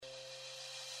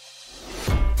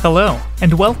Hello,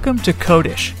 and welcome to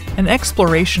Codish, an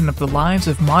exploration of the lives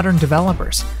of modern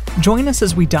developers. Join us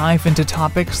as we dive into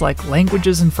topics like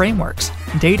languages and frameworks,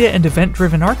 data and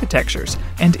event-driven architectures,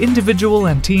 and individual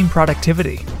and team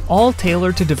productivity, all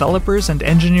tailored to developers and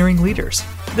engineering leaders.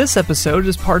 This episode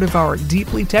is part of our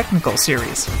Deeply Technical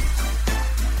series.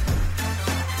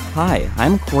 Hi,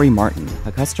 I'm Corey Martin,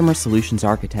 a customer solutions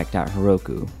architect at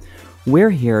Heroku.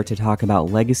 We're here to talk about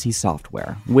legacy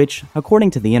software, which, according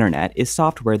to the internet, is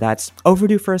software that's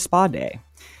overdue for a spa day.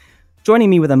 Joining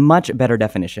me with a much better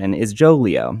definition is Joe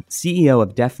Leo, CEO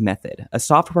of Def Method, a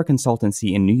software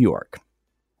consultancy in New York.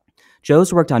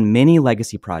 Joe's worked on many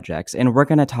legacy projects, and we're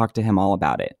going to talk to him all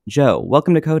about it. Joe,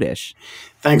 welcome to Codish.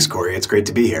 Thanks, Corey. It's great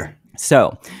to be here.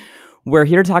 So, we're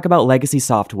here to talk about legacy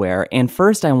software, and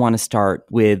first I want to start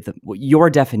with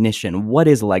your definition. What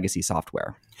is legacy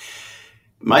software?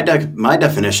 My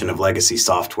definition of legacy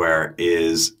software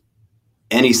is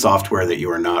any software that you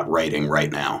are not writing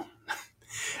right now.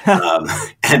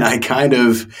 And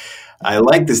I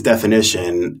like this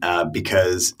definition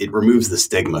because it removes the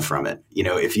stigma from it. You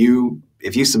know, if you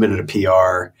submitted a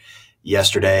PR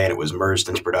yesterday and it was merged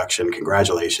into production,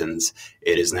 congratulations,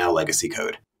 it is now legacy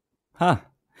code. Huh.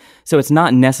 So it's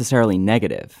not necessarily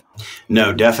negative.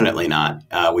 No, definitely not.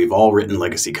 We've all written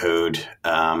legacy code,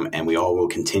 and we all will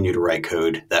continue to write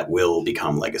code that will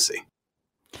become legacy.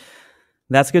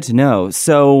 That's good to know.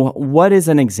 So what is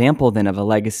an example then of a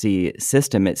legacy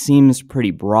system? It seems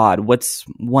pretty broad. What's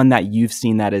one that you've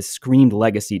seen that has screamed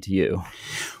legacy to you?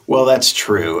 Well, that's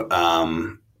true.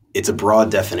 It's a broad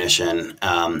definition.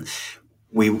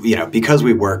 Because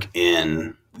we work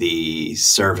in the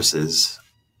services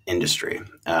industry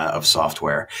of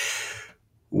software,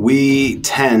 we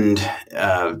tend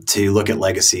to look at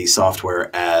legacy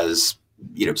software as,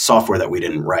 software that we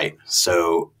didn't write.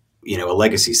 So, a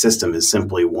legacy system is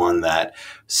simply one that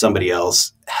somebody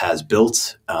else has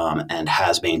built and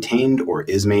has maintained or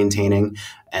is maintaining,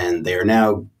 and they're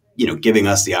now, giving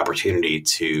us the opportunity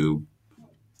to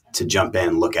jump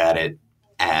in, look at it,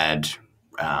 add,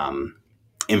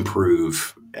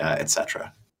 improve,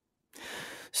 etc.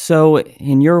 So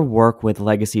in your work with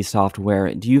legacy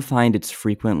software, do you find it's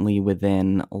frequently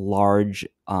within large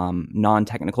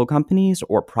non-technical companies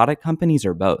or product companies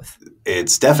or both?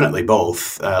 It's definitely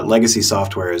both. Legacy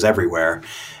software is everywhere.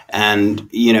 And,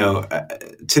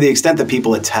 to the extent that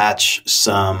people attach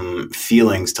some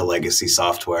feelings to legacy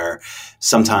software,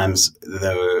 sometimes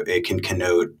it can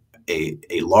connote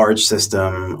a large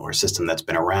system or a system that's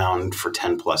been around for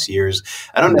 10 plus years.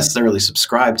 I don't necessarily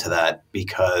subscribe to that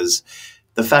because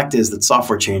the fact is that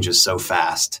software changes so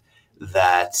fast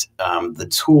that the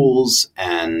tools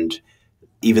and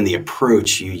even the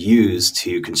approach you use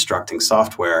to constructing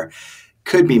software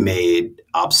could be made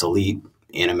obsolete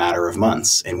in a matter of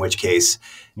months, in which case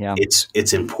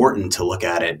it's important to look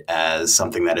at it as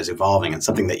something that is evolving and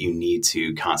something that you need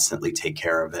to constantly take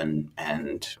care of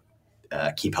and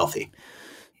keep healthy.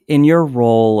 In your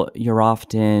role, you're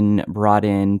often brought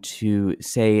in to,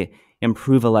 say,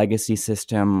 improve a legacy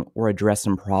system or address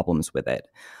some problems with it.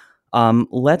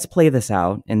 Let's play this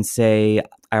out and say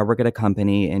I work at a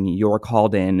company and you're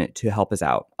called in to help us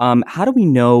out. How do we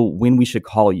know when we should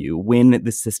call you, when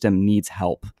the system needs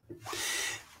help?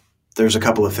 There's a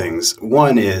couple of things.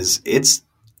 One is it's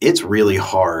really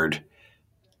hard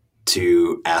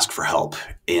to ask for help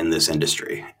in this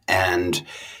industry. And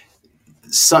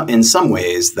in some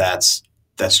ways, that's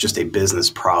just a business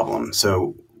problem.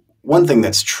 So one thing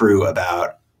that's true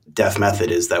about Def Method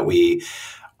is that we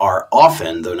are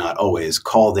often, though not always,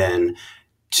 called in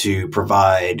to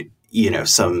provide,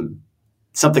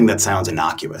 something that sounds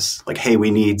innocuous. Like, hey,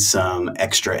 we need some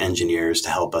extra engineers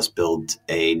to help us build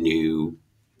a new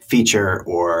feature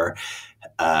or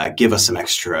give us some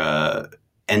extra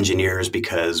engineers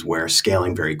because we're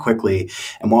scaling very quickly.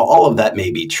 And while all of that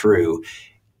may be true,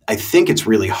 I think it's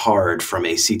really hard from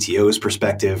a CTO's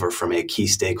perspective or from a key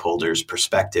stakeholder's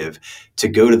perspective to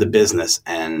go to the business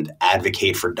and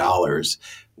advocate for dollars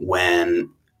when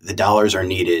the dollars are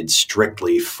needed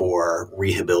strictly for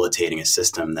rehabilitating a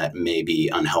system that may be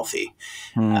unhealthy.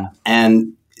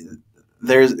 And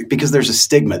there's a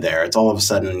stigma there. It's all of a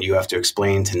sudden you have to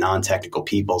explain to non-technical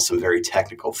people some very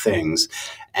technical things.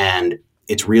 And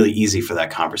it's really easy for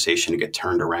that conversation to get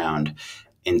turned around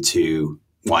into,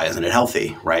 why isn't it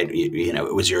healthy, right?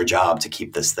 It was your job to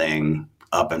keep this thing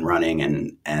up and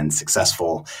running and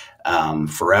successful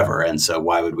forever. And so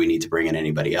why would we need to bring in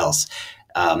anybody else?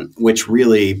 Which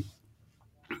really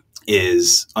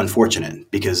is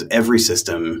unfortunate because every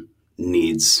system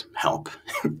needs help.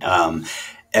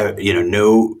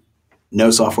 no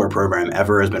software program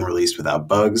ever has been released without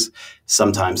bugs.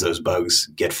 Sometimes those bugs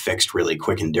get fixed really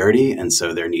quick and dirty, and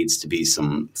so there needs to be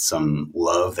some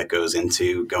love that goes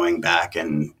into going back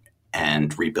and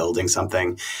rebuilding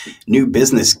something. New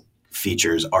business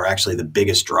features are actually the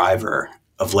biggest driver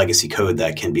of legacy code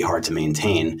that can be hard to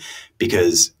maintain,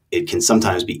 because it can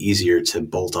sometimes be easier to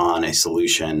bolt on a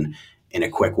solution in a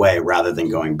quick way rather than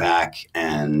going back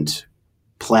and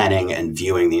planning and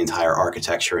viewing the entire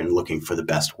architecture and looking for the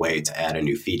best way to add a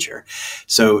new feature.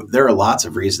 So there are lots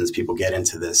of reasons people get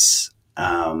into this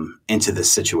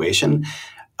situation.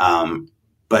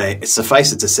 But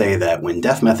suffice it to say that when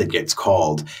def method gets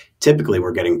called, typically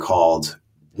we're getting called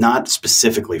not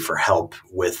specifically for help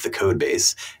with the code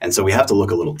base. And so we have to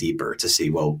look a little deeper to see,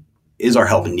 well, is our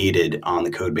help needed on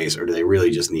the code base, or do they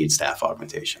really just need staff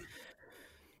augmentation?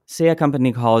 Say a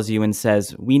company calls you and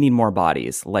says, we need more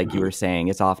bodies, like you were saying,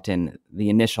 is often the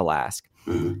initial ask.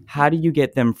 How do you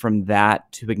get them from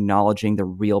that to acknowledging the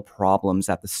real problems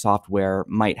that the software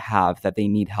might have that they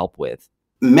need help with?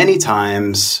 Many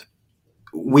times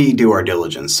we do our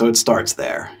diligence, so it starts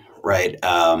there, right?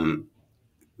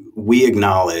 We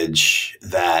acknowledge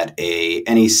that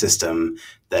any system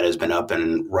that has been up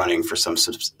and running for some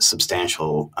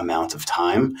substantial amount of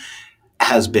time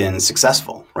has been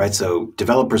successful, right? So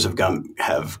developers have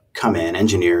come in,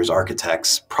 engineers,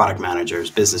 architects, product managers,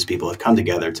 business people have come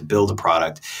together to build a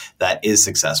product that is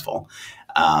successful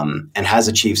and has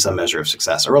achieved some measure of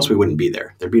success, or else we wouldn't be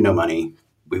there. There'd be no money.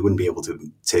 We wouldn't be able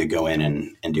to go in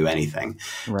and do anything.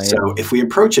 Right. So if we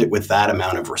approach it with that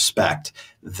amount of respect,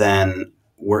 then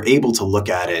we're able to look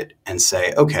at it and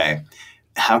say, okay,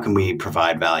 how can we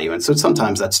provide value? And so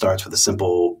sometimes that starts with a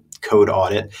simple code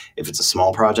audit if it's a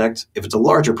small project. If it's a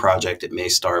larger project, it may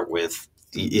start with,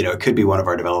 it could be one of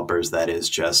our developers that is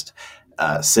just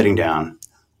sitting down,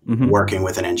 working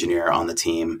with an engineer on the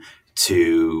team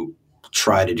to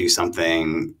try to do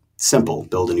something simple,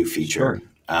 build a new feature,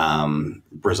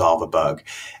 resolve a bug.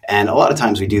 And a lot of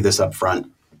times we do this up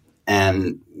front,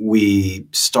 and we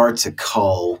start to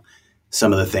cull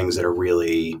some of the things that are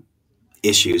really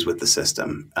issues with the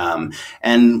system.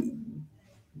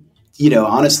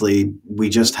 Honestly, we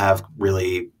just have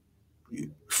really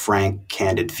frank,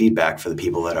 candid feedback for the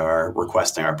people that are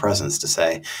requesting our presence to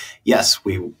say, yes,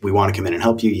 we want to come in and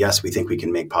help you. Yes, we think we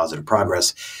can make positive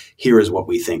progress. Here is what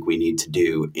we think we need to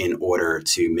do in order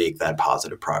to make that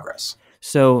positive progress.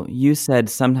 So you said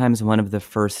sometimes one of the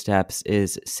first steps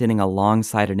is sitting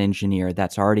alongside an engineer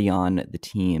that's already on the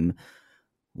team,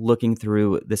 looking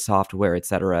through the software, et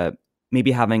cetera,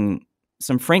 maybe having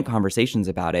some frank conversations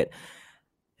about it.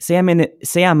 Say I'm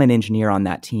an engineer on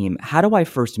that team. How do I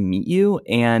first meet you,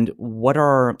 and what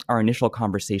are our initial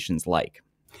conversations like?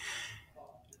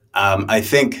 I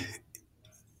think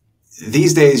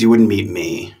these days you wouldn't meet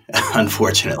me,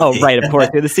 unfortunately. Oh, right, of course.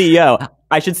 You're the CEO.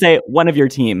 I should say one of your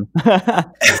team.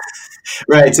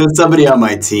 Right, so it's somebody on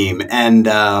my team. And,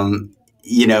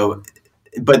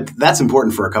 but that's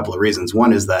important for a couple of reasons.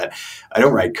 One is that I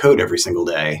don't write code every single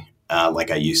day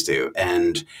like I used to.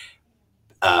 And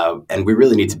we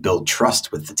really need to build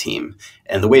trust with the team.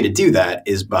 And the way to do that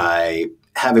is by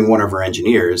having one of our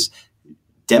engineers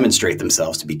demonstrate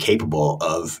themselves to be capable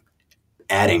of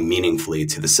adding meaningfully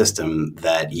to the system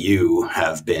that you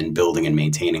have been building and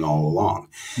maintaining all along.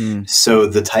 So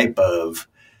the type of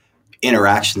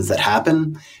interactions that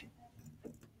happen,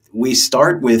 we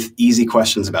start with easy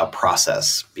questions about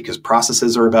process, because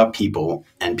processes are about people,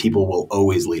 and people will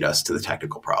always lead us to the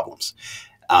technical problems.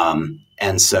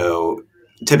 And so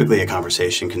typically a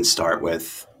conversation can start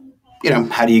with,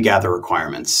 how do you gather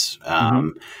requirements?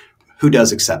 Who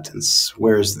does acceptance?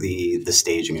 Where's the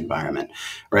staging environment,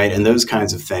 right? And those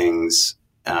kinds of things,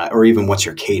 or even what's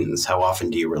your cadence? How often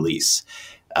do you release?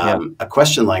 A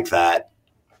question like that,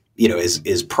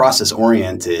 is process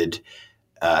oriented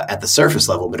at the surface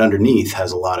level, but underneath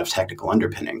has a lot of technical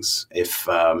underpinnings. If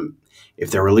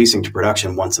they're releasing to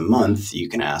production once a month, you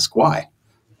can ask why.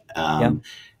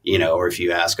 Or if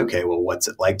you ask, okay, well, what's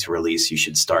it like to release? You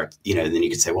should start, then you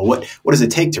could say, well, what does it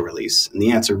take to release? And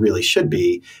the answer really should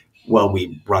be, well,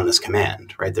 we run this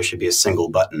command, right? There should be a single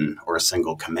button or a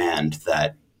single command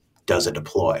that does a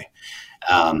deploy.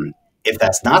 If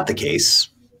that's not the case,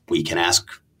 we can ask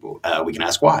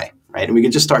why, right? And we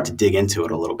can just start to dig into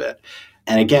it a little bit.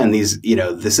 And again, this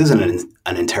isn't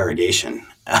an interrogation.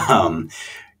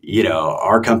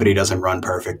 Our company doesn't run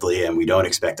perfectly, and we don't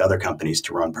expect other companies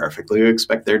to run perfectly. We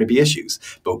expect there to be issues,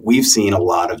 but we've seen a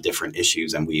lot of different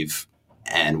issues, and we've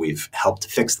helped to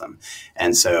fix them.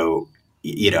 And so,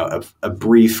 a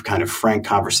brief kind of frank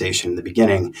conversation in the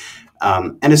beginning,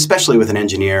 and especially with an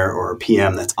engineer or a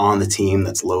PM that's on the team,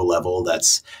 that's low level,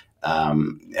 that's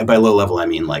And by low level, I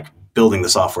mean like building the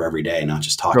software every day, not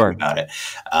just talking about it.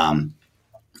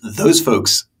 Those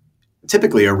folks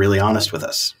typically are really honest with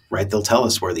us, right? They'll tell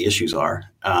us where the issues are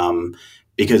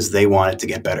because they want it to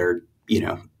get better,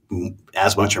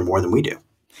 as much or more than we do.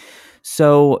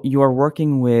 So you're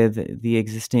working with the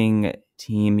existing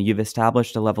team. You've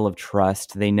established a level of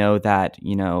trust. They know that,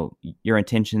 your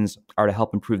intentions are to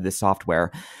help improve the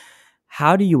software.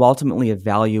 How do you ultimately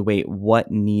evaluate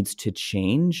what needs to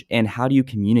change, and how do you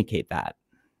communicate that?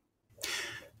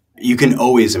 You can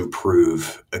always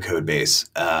improve a code base,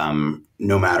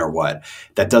 no matter what.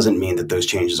 That doesn't mean that those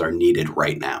changes are needed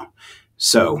right now.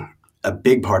 So a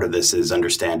big part of this is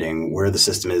understanding where the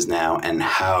system is now and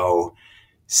how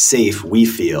safe we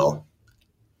feel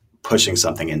pushing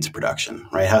something into production,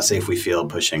 right? How safe we feel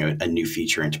pushing a new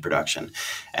feature into production.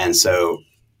 And so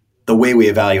the way we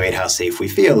evaluate how safe we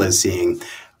feel is seeing,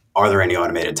 are there any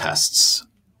automated tests?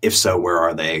 If so, where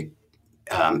are they?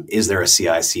 Is there a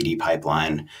CI/CD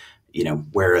pipeline?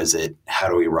 Where is it? How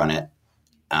do we run it?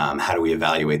 How do we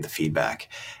evaluate the feedback?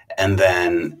 And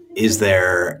then is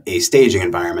there a staging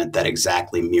environment that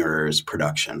exactly mirrors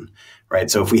production, right?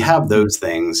 So if we have those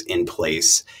things in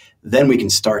place, then we can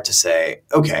start to say,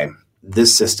 okay,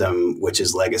 this system, which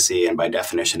is legacy and by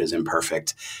definition is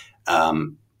imperfect,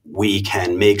 we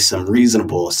can make some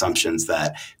reasonable assumptions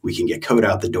that we can get code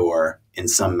out the door in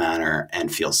some manner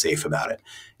and feel safe about it.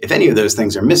 If any of those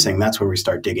things are missing, that's where we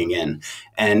start digging in.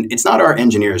 And it's not our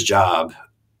engineer's job,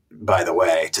 by the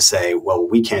way, to say, well,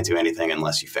 we can't do anything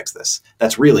unless you fix this.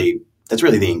 That's really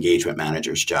the engagement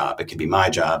manager's job. It could be my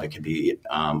job. It could be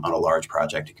on a large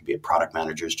project. It could be a product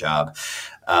manager's job.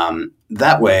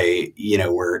 That way,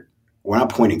 we're not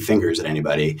pointing fingers at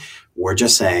anybody. We're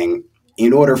just saying,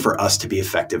 in order for us to be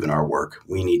effective in our work,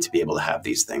 we need to be able to have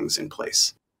these things in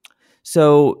place.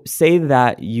 So say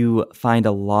that you find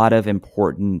a lot of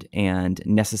important and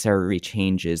necessary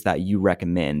changes that you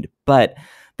recommend, but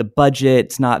the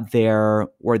budget's not there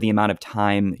or the amount of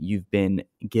time you've been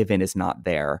given is not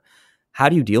there. How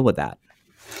do you deal with that?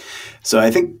 So I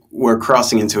think we're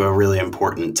crossing into a really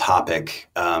important topic,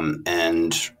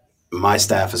 and my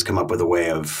staff has come up with a way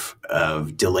of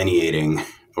delineating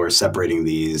or separating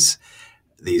these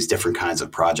different kinds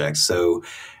of projects. So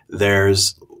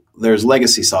there's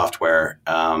legacy software,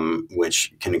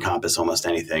 which can encompass almost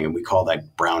anything, and we call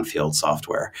that brownfield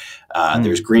software.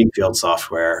 There's greenfield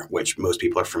software, which most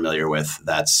people are familiar with.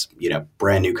 That's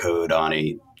brand new code on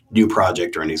a new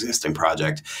project or an existing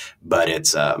project, but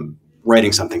it's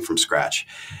writing something from scratch.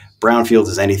 Brownfield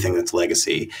is anything that's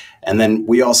legacy. And then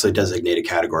we also designate a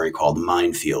category called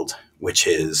minefield, which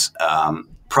is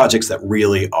projects that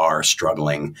really are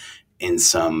struggling in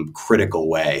some critical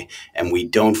way, and we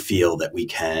don't feel that we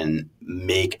can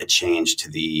make a change to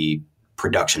the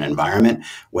production environment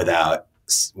without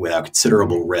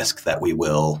considerable risk that we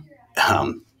will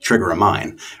trigger a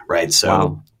mine, right?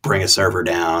 So bring a server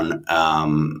down,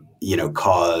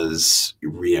 cause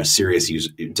serious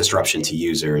disruption to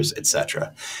users,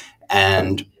 etc.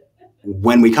 And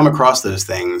when we come across those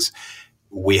things,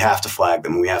 we have to flag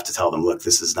them. We have to tell them, look,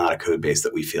 this is not a code base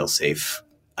that we feel safe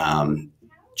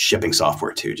shipping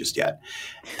software to just yet.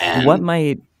 And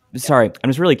I'm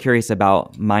just really curious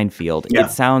about minefield. Yeah.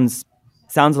 It sounds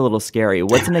a little scary.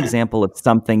 What's an example of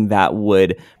something that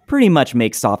would pretty much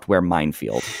make software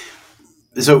minefield?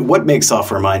 So what makes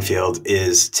software minefield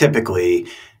is typically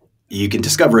you can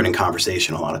discover it in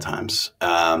conversation a lot of times.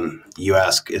 You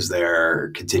ask, is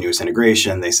there continuous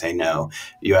integration? They say no.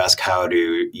 You ask, how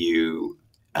do you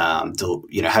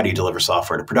deliver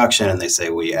software to production? And they say,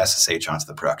 we SSH onto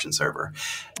the production server.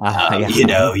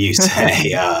 You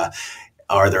say,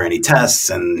 are there any tests?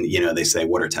 And, they say,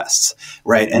 what are tests?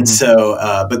 Right. And so,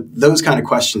 but those kind of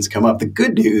questions come up. The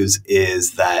good news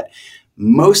is that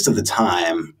most of the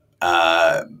time,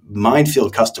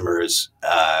 minefield customers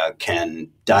can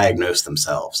diagnose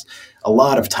themselves. A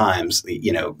lot of times,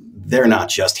 they're not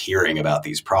just hearing about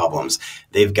these problems.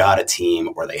 They've got a team,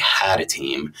 or they had a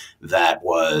team that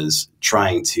was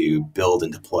trying to build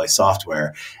and deploy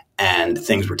software, and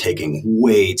things were taking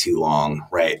way too long,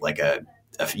 right? Like a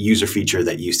user feature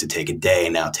that used to take a day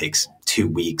now takes 2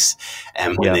 weeks.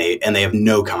 And they have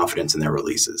no confidence in their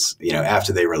releases.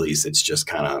 After they release, it's just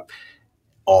kind of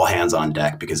all hands on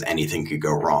deck because anything could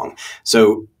go wrong.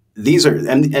 So these are,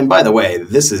 and by the way,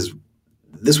 this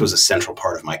was a central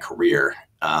part of my career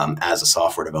as a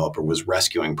software developer, was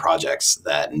rescuing projects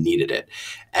that needed it.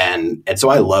 And so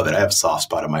I love it. I have a soft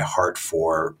spot in my heart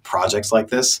for projects like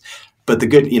this. But the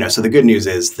good news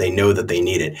is they know that they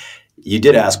need it. You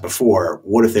did ask before,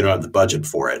 what if they don't have the budget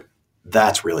for it?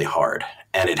 That's really hard.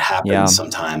 And it happens Yeah.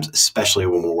 sometimes, especially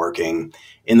when we're working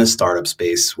in the startup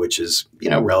space, which is,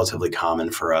 relatively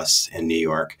common for us in New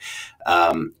York,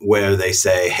 where they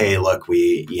say, hey, look,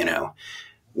 we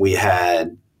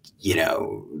had,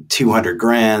 200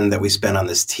 grand that we spent on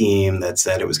this team that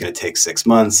said it was going to take 6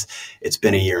 months. It's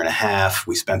been a year and a half.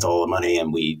 We spent all the money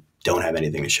and we don't have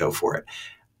anything to show for it.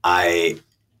 I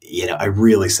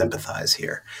really sympathize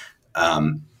here.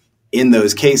 In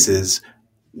those cases,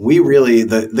 we really,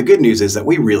 the good news is that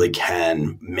we really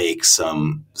can make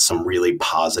some really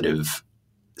positive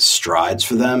strides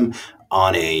for them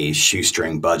on a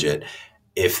shoestring budget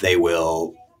if they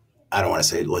will. I don't want to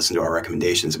say listen to our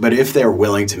recommendations, but if they're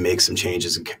willing to make some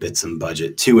changes and commit some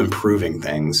budget to improving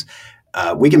things,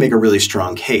 we can make a really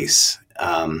strong case.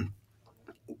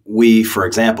 For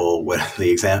example,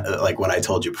 like when I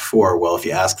told you before, well, if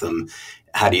you ask them,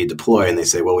 how do you deploy? And they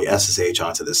say, well, we SSH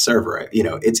onto this server.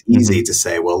 It's easy to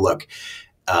say, well, look,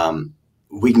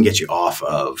 we can get you off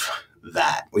of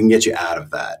that. We can get you out of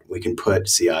that. We can put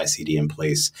CI/CD in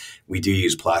place. We do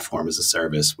use platform as a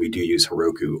service. We do use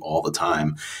Heroku all the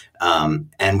time.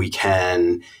 And we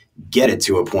can get it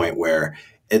to a point where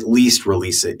at least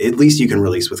you can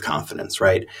release with confidence,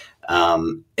 right?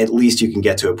 At least you can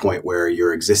get to a point where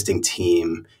your existing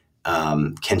team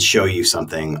can show you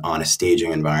something on a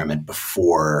staging environment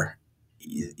before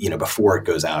it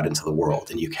goes out into the world,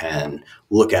 and you can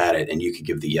look at it and you can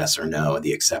give the yes or no,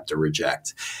 the accept or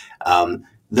reject.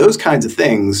 Those kinds of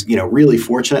things, really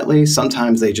fortunately,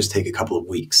 sometimes they just take a couple of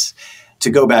weeks. To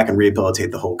go back and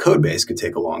rehabilitate the whole code base could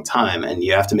take a long time, and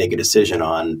you have to make a decision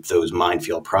on those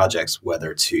minefield projects,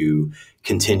 whether to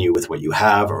continue with what you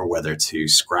have or whether to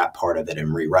scrap part of it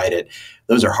and rewrite it.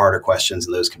 Those are harder questions,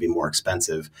 and those can be more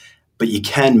expensive. But you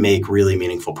can make really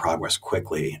meaningful progress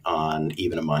quickly on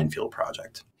even a minefield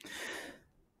project.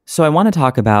 So I want to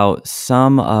talk about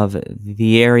some of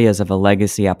the areas of a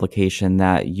legacy application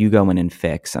that you go in and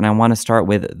fix. And I want to start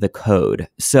with the code.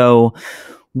 So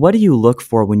what do you look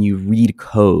for when you read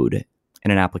code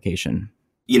in an application?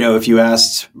 If you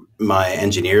asked my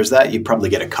engineers that, you'd probably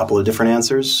get a couple of different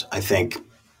answers. I think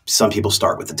some people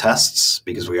start with the tests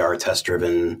because we are a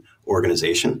test-driven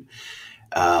organization.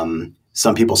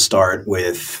 Some people start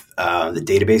with the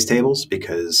database tables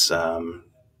because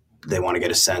they want to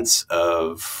get a sense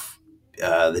of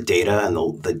the data and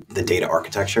the data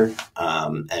architecture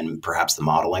and perhaps the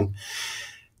modeling.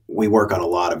 We work on a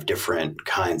lot of different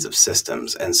kinds of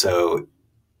systems. And so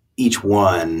each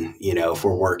one, if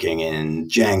we're working in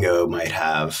Django, might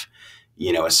have,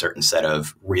 a certain set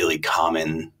of really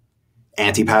common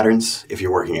anti-patterns. If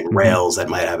you're working in Rails, that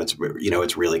might have its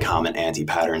really common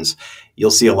anti-patterns.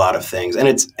 You'll see a lot of things, and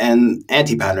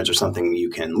anti-patterns are something you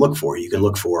can look for. You can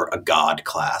look for a God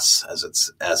class, as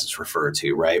it's referred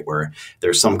to, right? Where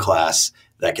there's some class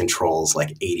that controls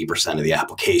like 80% of the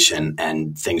application,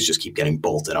 and things just keep getting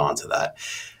bolted onto that.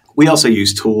 We also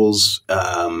use tools,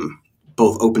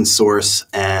 both open source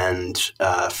and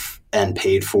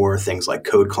paid for, things like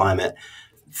CodeClimate,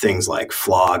 things like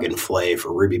Flog and Flay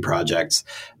for Ruby projects.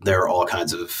 There are all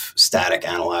kinds of static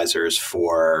analyzers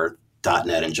for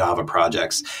 .NET and Java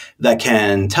projects that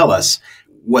can tell us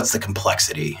what's the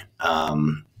complexity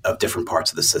of different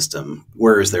parts of the system.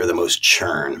 Where is there the most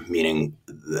churn, meaning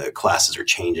the classes are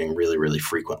changing really, really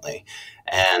frequently.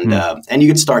 And you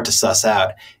can start to suss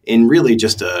out in really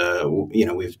just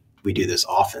we do this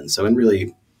often. So in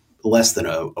really less than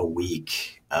a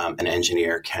week, an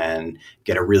engineer can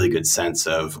get a really good sense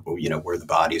of, where the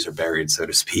bodies are buried, so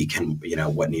to speak, and,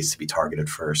 what needs to be targeted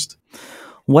first.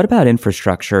 What about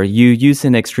infrastructure? You use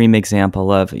an extreme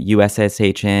example of you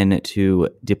SSH in to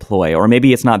deploy, or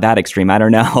maybe it's not that extreme. I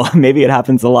don't know. Maybe it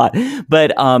happens a lot.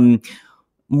 But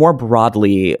more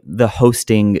broadly, the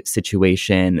hosting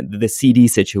situation, the CD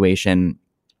situation,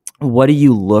 what do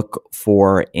you look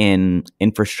for in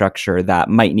infrastructure that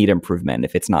might need improvement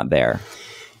if it's not there?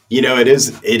 It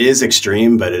is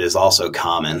extreme, but it is also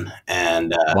common.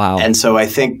 And wow. And so I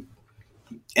think,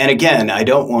 and again, I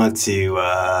don't want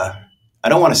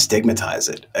to stigmatize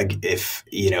it.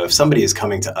 If somebody is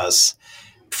coming to us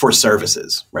for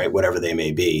services, right, whatever they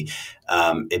may be,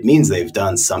 it means they've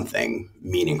done something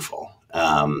meaningful.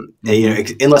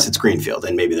 Unless it's greenfield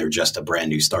and maybe they're just a brand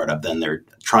new startup, then they're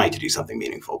trying to do something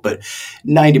meaningful. But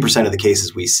 90% of the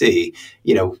cases we see,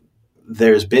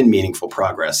 there's been meaningful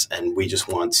progress, and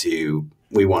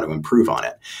we want to improve on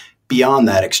it. Beyond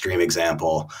that extreme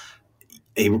example,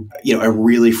 a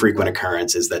really frequent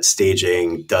occurrence is that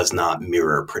staging does not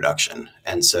mirror production,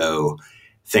 and so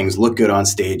things look good on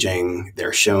staging.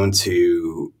 They're shown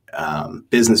to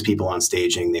business people on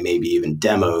staging. They may be even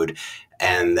demoed.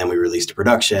 And then we release to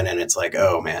production, and it's like,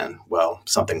 oh man, well,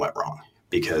 something went wrong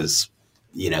because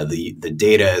the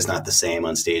data is not the same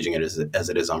on staging as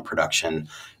it is on production,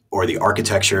 or the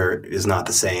architecture is not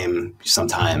the same.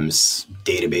 Sometimes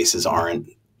databases aren't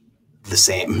the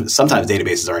same. Sometimes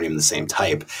databases aren't even the same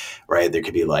type, right? There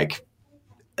could be like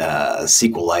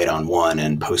SQLite on one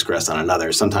and Postgres on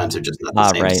another. Sometimes they're just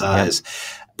not the same size. Yeah.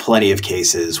 Plenty of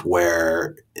cases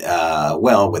where,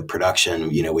 with production,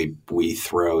 we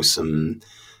throw some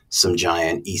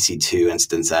giant EC2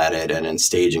 instance at it, and in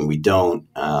staging we don't.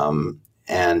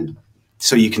 And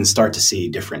so you can start to see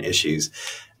different issues.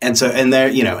 And so, and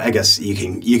there, I guess you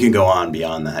can go on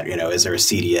beyond that. Is there a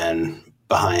CDN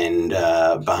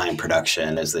behind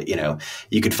production? Is that,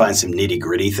 you could find some nitty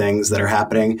gritty things that are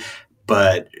happening,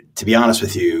 but to be honest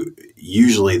with you,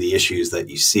 usually the issues that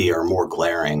you see are more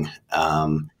glaring.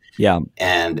 And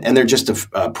they're just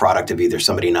a product of either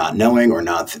somebody not knowing or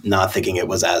not thinking it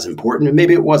was as important. And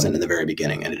maybe it wasn't in the very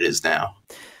beginning, and it is now.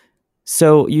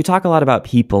 So you talk a lot about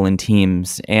people and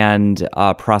teams and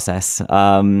process.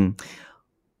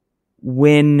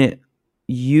 When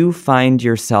you find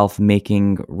yourself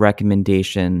making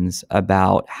recommendations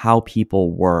about how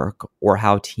people work or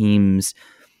how teams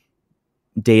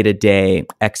day-to-day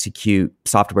execute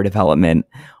software development,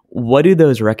 what do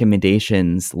those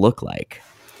recommendations look like?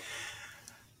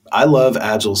 I love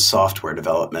Agile software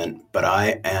development, but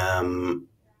I am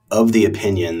of the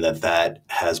opinion that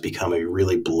has become a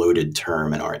really bloated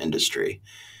term in our industry.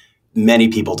 Many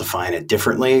people define it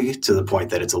differently to the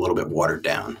point that it's a little bit watered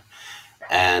down.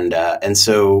 And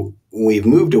so we've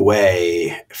moved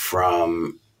away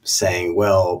from saying,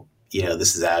 well,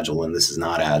 this is Agile and this is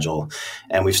not Agile.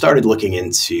 And we've started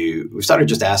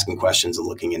just asking questions and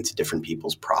looking into different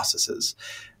people's processes.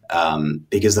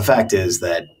 Because the fact is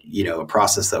that, a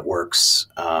process that works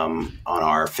on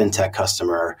our fintech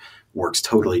customer works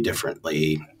totally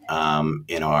differently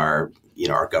in our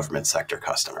government sector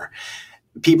customer.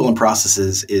 People and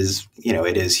processes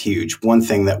it is huge. One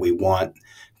thing that we want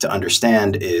to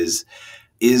understand is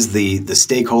the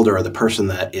stakeholder or the person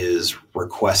that is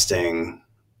requesting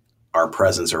our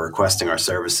presence or requesting our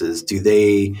services,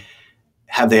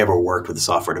 have they ever worked with a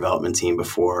software development team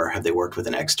before? Have they worked with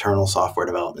an external software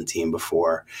development team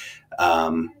before?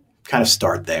 Kind of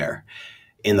start there.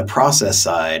 In the process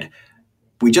side,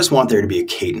 we just want there to be a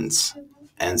cadence.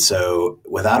 And so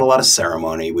without a lot of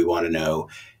ceremony, we want to know,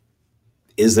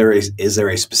 is there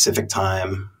a specific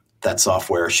time that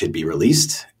software should be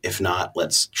released? If not,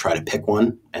 let's try to pick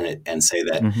one and say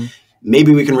that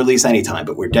maybe we can release anytime,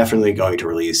 but we're definitely going to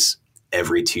release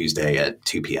every Tuesday at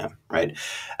 2 p.m., right?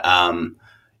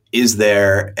 Is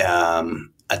there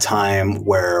a time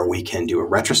where we can do a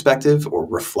retrospective or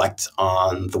reflect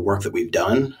on the work that we've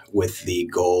done with the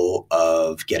goal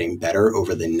of getting better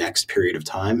over the next period of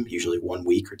time, usually 1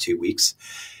 week or 2 weeks?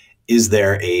 Is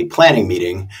there a planning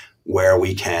meeting where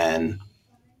we can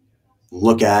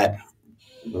look at,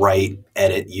 write,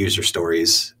 edit user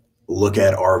stories, look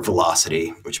at our velocity,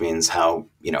 which means how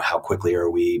quickly are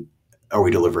we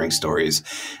delivering stories,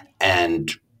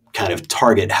 and kind of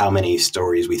target how many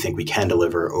stories we think we can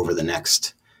deliver over the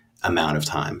next amount of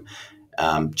time.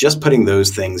 Just putting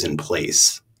those things in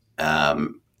place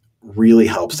really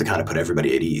helps to kind of put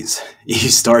everybody at ease. You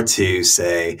start to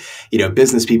say,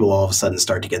 business people all of a sudden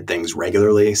start to get things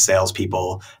regularly.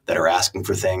 Salespeople that are asking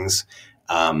for things,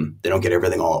 they don't get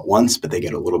everything all at once, but they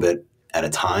get a little bit at a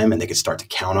time, and they can start to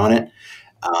count on it.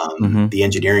 The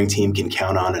engineering team can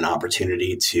count on an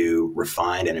opportunity to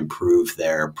refine and improve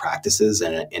their practices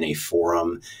in a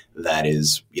forum that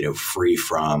is, free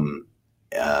from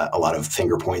a lot of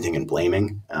finger pointing and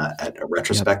blaming at a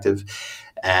retrospective. Yep.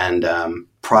 And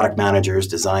product managers,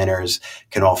 designers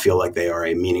can all feel like they are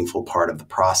a meaningful part of the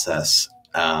process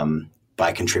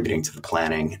by contributing to the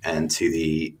planning and to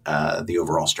the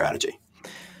overall strategy.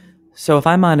 So if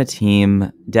I'm on a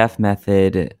team, Def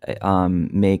Method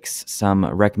makes some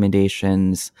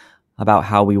recommendations about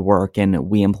how we work and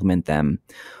we implement them.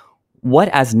 What,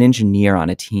 as an engineer on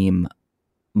a team,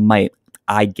 might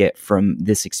I get from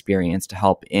this experience to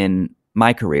help in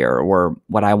my career or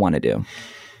what I want to do?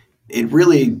 It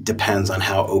really depends on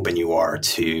how open you are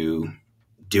to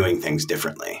doing things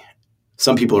differently.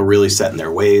 Some people are really set in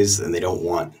their ways and they don't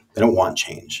want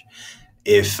change.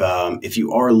 If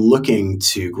you are looking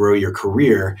to grow your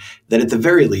career, then at the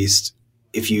very least,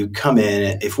 if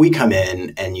we come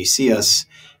in and you see us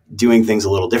doing things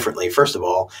a little differently, first of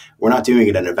all, we're not doing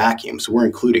it in a vacuum. So we're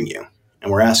including you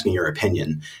and we're asking your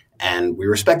opinion, and we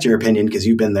respect your opinion because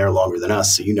you've been there longer than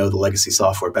us. So you know the legacy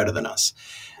software better than us.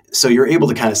 So you're able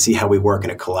to kind of see how we work in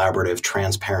a collaborative,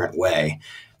 transparent way.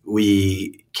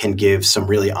 We can give some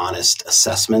really honest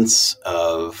assessments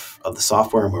of the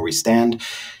software and where we stand.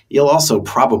 You'll also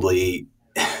probably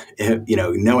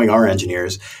knowing our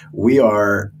engineers, we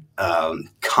are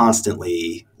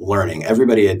constantly learning.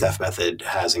 Everybody at Def Method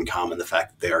has in common the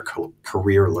fact that they are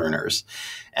career learners.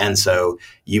 And so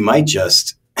you might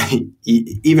just,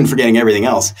 even forgetting everything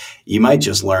else, you might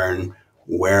just learn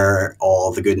where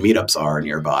all the good meetups are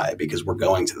nearby because we're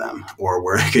going to them, or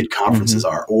where good conferences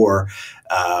are, or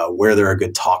where there are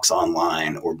good talks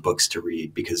online or books to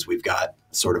read, because we've got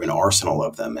sort of an arsenal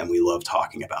of them and we love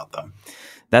talking about them.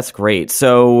 That's great.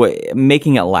 So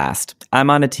making it last. I'm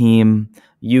on a team.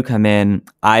 You come in.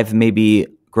 I've maybe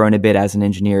grown a bit as an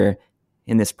engineer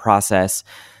in this process.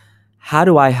 How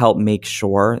do I help make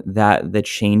sure that the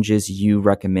changes you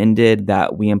recommended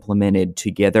that we implemented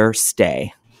together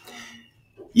stay?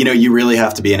 You really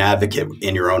have to be an advocate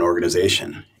in your own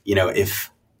organization.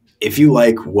 If you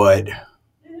like what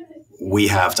we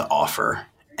have to offer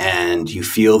and you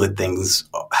feel that things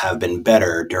have been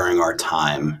better during our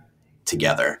time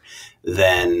together,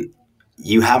 then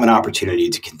you have an opportunity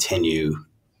to continue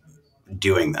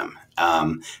doing them.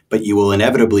 But you will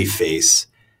inevitably face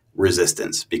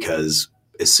resistance, because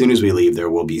as soon as we leave, there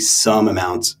will be some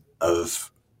amount of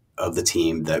the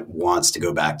team that wants to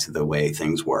go back to the way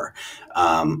things were,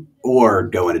 or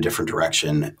go in a different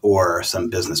direction, or some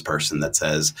business person that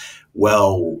says,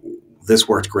 well, this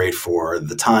worked great for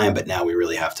the time, but now we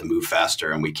really have to move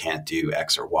faster and we can't do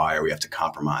X or Y, or we have to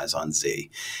compromise on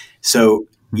Z. So,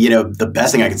 the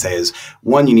best thing I can say is,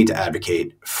 one, you need to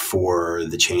advocate for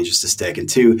the changes to stick. And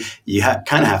two, you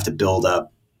kind of have to build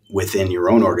up within your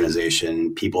own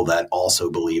organization people that also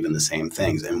believe in the same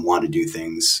things and want to do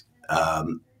things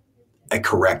a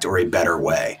correct or a better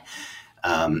way.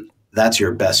 That's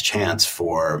your best chance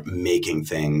for making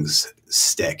things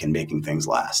stick and making things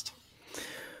last.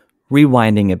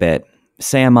 Rewinding a bit,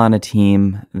 say I'm on a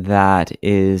team that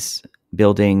is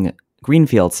building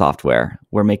greenfield software.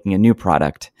 We're making a new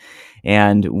product,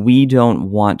 and we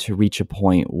don't want to reach a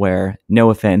point where, no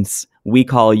offense, we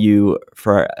call you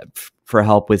for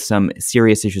help with some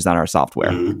serious issues on our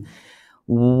software. Mm-hmm.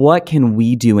 What can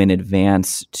we do in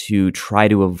advance to try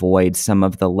to avoid some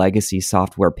of the legacy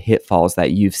software pitfalls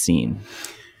that you've seen?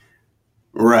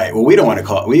 Right. Well, we don't want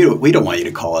you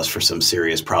to call us for some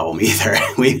serious problem either.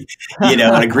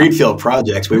 On a greenfield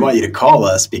project, we want you to call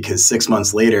us because 6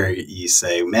 months later you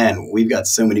say, man, we've got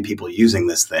so many people using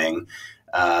this thing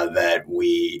that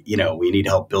we need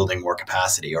help building more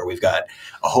capacity, or we've got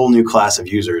a whole new class of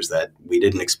users that we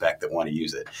didn't expect that want to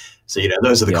use it. So,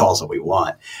 those are the calls that we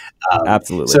want.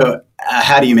 Absolutely. So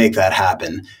how do you make that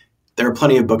happen? There are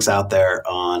plenty of books out there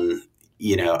on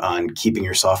keeping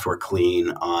your software clean,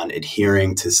 on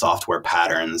adhering to software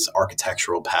patterns,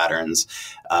 architectural patterns.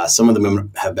 Some of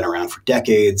them have been around for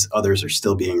decades. Others are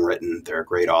still being written. There are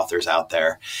great authors out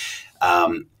there.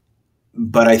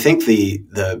 But I think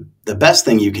the best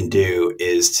thing you can do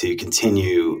is to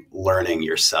continue learning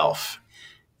yourself.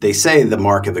 They say the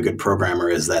mark of a good programmer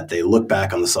is that they look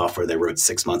back on the software they wrote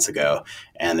 6 months ago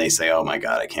and they say, oh my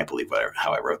God, I can't believe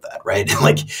how I wrote that, right?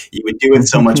 Like, you would do it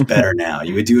so much better now.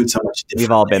 You would do it so much differently.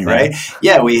 We've all been there. Right?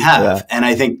 Yeah, we have. Yeah. And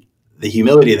I think the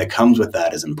humility that comes with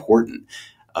that is important.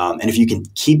 And if you can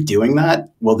keep doing that,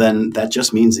 well, then that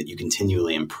just means that you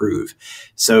continually improve.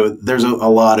 So there's a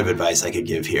lot of advice I could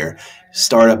give here.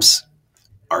 Startups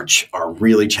are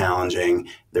really challenging.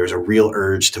 There's a real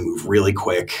urge to move really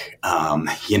quick.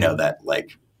 That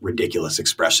like ridiculous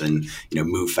expression,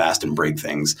 move fast and break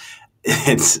things.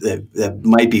 That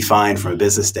might be fine from a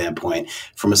business standpoint.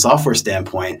 From a software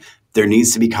standpoint, there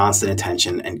needs to be constant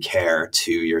attention and care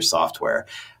to your software.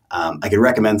 I could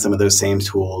recommend some of those same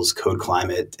tools, Code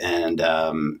Climate and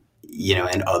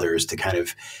others, to kind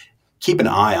of keep an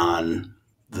eye on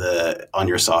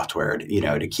your software,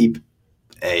 to keep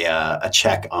a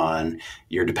check on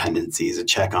your dependencies, a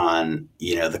check on,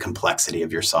 the complexity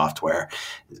of your software.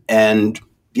 And,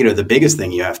 the biggest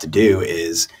thing you have to do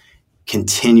is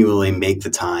continually make the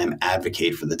time,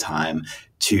 advocate for the time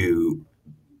to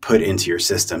put into your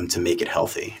system to make it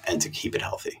healthy and to keep it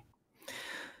healthy.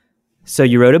 So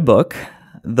you wrote a book,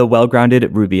 The Well-Grounded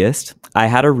Rubyist. I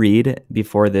had a read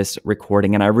before this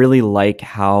recording, and I really like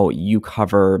how you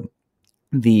cover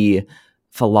the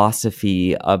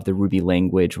philosophy of the Ruby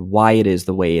language, why it is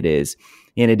the way it is,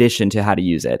 in addition to how to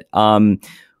use it.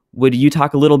 Would you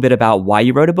talk a little bit about why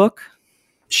you wrote a book?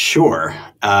 Sure.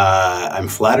 I'm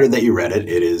flattered that you read it.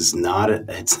 It's not a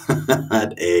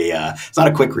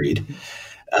quick read.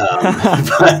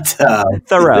 But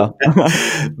thorough.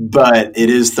 But it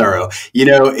is thorough.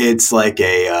 It's like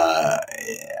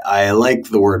I like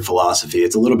the word philosophy.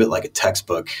 It's a little bit like a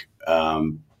textbook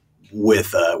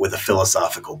with a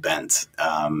philosophical bent.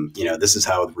 This is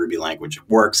how the Ruby language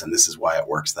works, and this is why it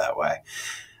works that way.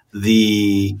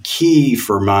 the key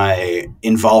for my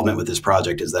involvement with this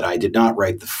project is that I did not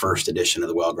write the first edition of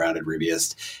the Well-Grounded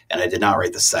Rubyist, and I did not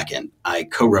write the second. I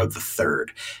co-wrote the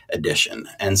third edition.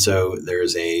 And so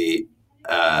there's a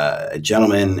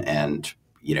gentleman and,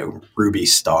 Ruby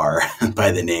star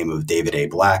by the name of David A.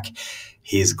 Black.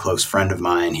 He's a close friend of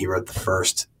mine. He wrote the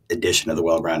first edition of the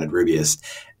Well-Grounded Rubyist,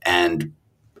 and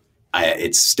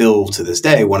it's still to this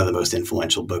day one of the most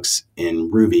influential books in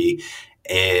Ruby.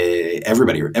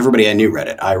 Everybody I knew read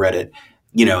it. I read it,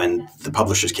 and the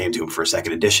publishers came to him for a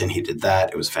second edition. He did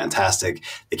that. It was fantastic.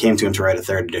 They came to him to write a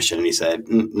third edition, and he said,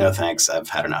 "No, thanks. I've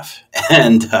had enough."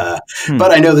 And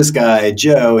but I know this guy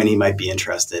Joe, and he might be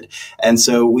interested. And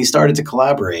so we started to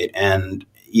collaborate. And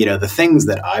the things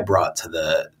that I brought to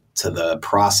the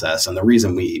process, and the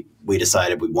reason we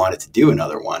decided we wanted to do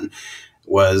another one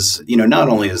was, not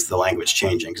only is the language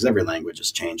changing, because every language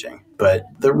is changing, but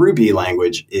the Ruby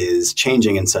language is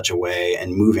changing in such a way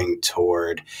and moving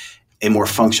toward a more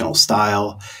functional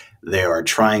style. They are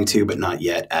trying to, but not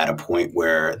yet at a point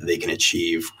where they can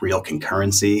achieve real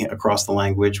concurrency across the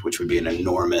language, which would be an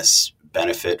enormous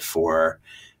benefit for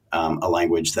a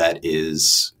language that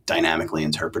is dynamically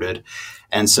interpreted.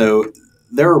 And so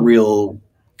there are real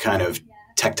kind of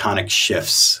tectonic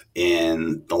shifts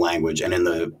in the language and in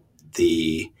the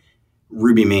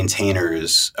Ruby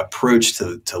maintainers' approach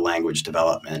to language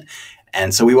development.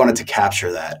 And so we wanted to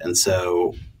capture that. And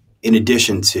so in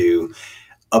addition to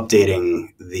updating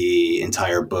the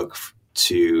entire book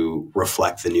to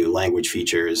reflect the new language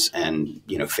features and,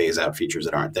 phase out features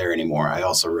that aren't there anymore, I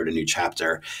also wrote a new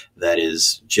chapter that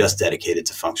is just dedicated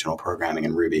to functional programming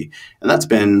in Ruby. And that's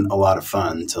been a lot of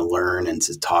fun to learn and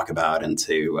to talk about and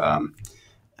to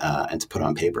put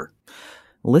on paper.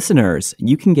 Listeners,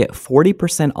 you can get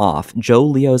 40% off Joe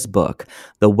Leo's book,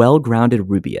 The Well-Grounded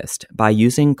Rubyist, by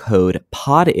using code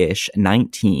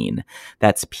PODISH19,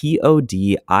 that's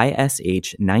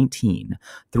PODISH 19,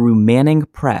 through Manning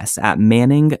Press at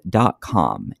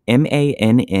manning.com,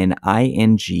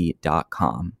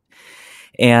 MANNING.com.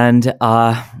 And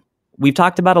we've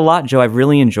talked about a lot, Joe. I've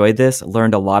really enjoyed this,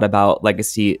 learned a lot about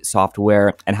legacy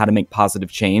software and how to make positive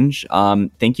change.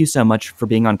 Thank you so much for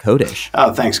being on Codish.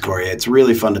 Oh, thanks, Corey. It's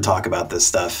really fun to talk about this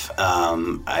stuff.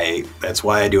 That's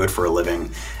why I do it for a living.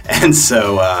 And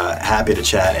so happy to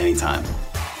chat anytime.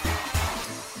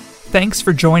 Thanks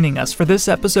for joining us for this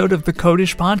episode of the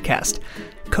Codish podcast.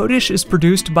 Codish is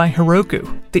produced by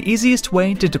Heroku, the easiest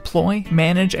way to deploy,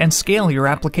 manage, and scale your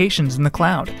applications in the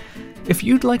cloud. If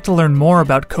you'd like to learn more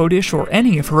about Codish or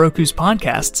any of Heroku's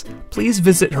podcasts, please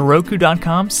visit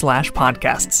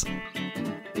heroku.com/podcasts.